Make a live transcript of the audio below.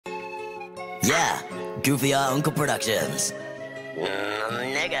Yeah, Goofy Uncle Productions.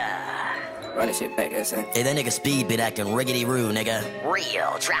 Nigga. Run that shit back, that's it. Hey, that nigga Speed been acting riggedy-roo, nigga.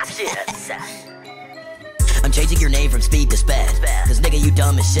 Real trap shit. I'm changing your name from Speed to Sped. Cause nigga, you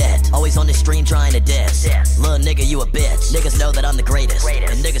dumb as shit. Always on the stream trying to diss. Lil' nigga, you a bitch. Niggas know that I'm the greatest.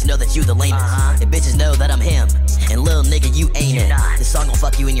 And niggas know that you the lamest. And bitches know that I'm him. And lil' nigga, you ain't it. This song gon'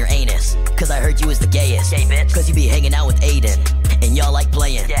 fuck you in your anus. Cause I heard you was the gayest. Cause you be hanging out with Aiden. And y'all like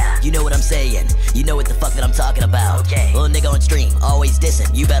playing. You know what I'm saying. You know what the fuck that I'm talking about. Little nigga on stream, always dissing.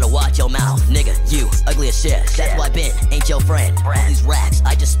 You better watch your mouth. Nigga, you ugly as shit. That's why Ben ain't your friend. All these racks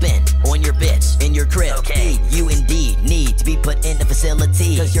I just spent on your bitch in your crib. You indeed need to be put in the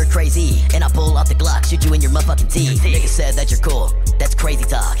facility. Cause you're crazy. And I pull out the Glock, shoot you in your motherfucking teeth. Nigga said that you're cool. That's crazy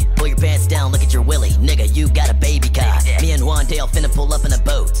talk. Pull your pants down, look at your willy. Nigga, you got a baby cock. Me and Quandale finna pull up in a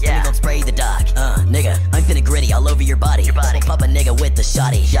boat. Then we gon' spray the dock. Nigga, I'm finna gritty all over your body. Pop a nigga with the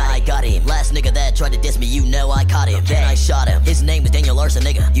shotty. Yeah, I got him. Last nigga that tried to diss me, you know I caught him. Then I shot him. His name was Daniel Larson,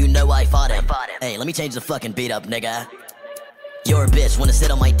 nigga. You know I fought him. Hey, let me change the fucking beat up, nigga. Your bitch wanna sit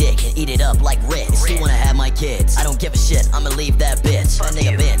on my dick and eat it up like Ritz. She wanna have my kids. I don't give a shit, I'ma leave that bitch. That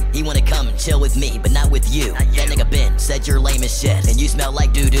nigga Ben, he wanna come and chill with me, but not with you. That nigga Ben said you're lame as shit, and you smell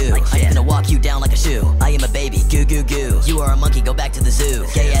like doo-doo. I'm gonna walk you down like a shoe. I am a baby, goo goo goo. You are a monkey, go back to the zoo.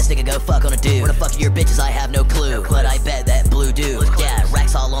 Gay ass nigga, go fuck on a dude. Where the fuck are your bitches, I have no clue. But I bet that blue dude, yeah,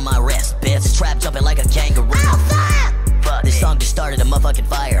 racks all on my wrist. Bitch, trap jumping like a kangaroo. This song just started a motherfucking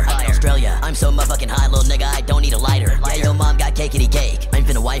fire. I'm in Australia, I'm so motherfucking high, little nigga, I don't need a lighter. Yeah, your mom got cakey cake, I'm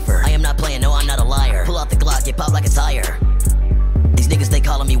finna wife her. I am not playing, no, I'm not a liar. Pull out the Glock, get popped like a tire. These niggas, they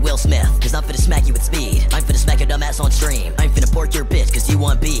calling me Will Smith, cause I'm finna smack you with speed. I'm finna smack your dumb ass on stream. I'm finna pork your bitch, cause you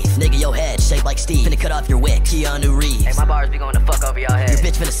want beef. Nigga, your head shaped like Steve. Finna cut off your wick, Keanu Reeves. Hey, my bars be going to fuck over y'all head. Your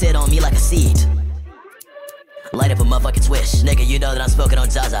bitch finna sit on me like a seat. Light up a motherfucking swish. Nigga, you know that I'm smoking on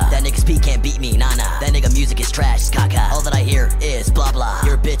Zaza. That nigga's P can't beat me, nah. That nigga music is trash, it's caca. All that I hear is blah blah.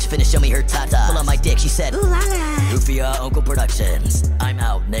 Your bitch finna show me her tata. Pull on my dick, she said, ooh la la. Goofy Uncle Productions, I'm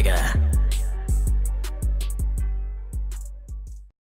out, nigga.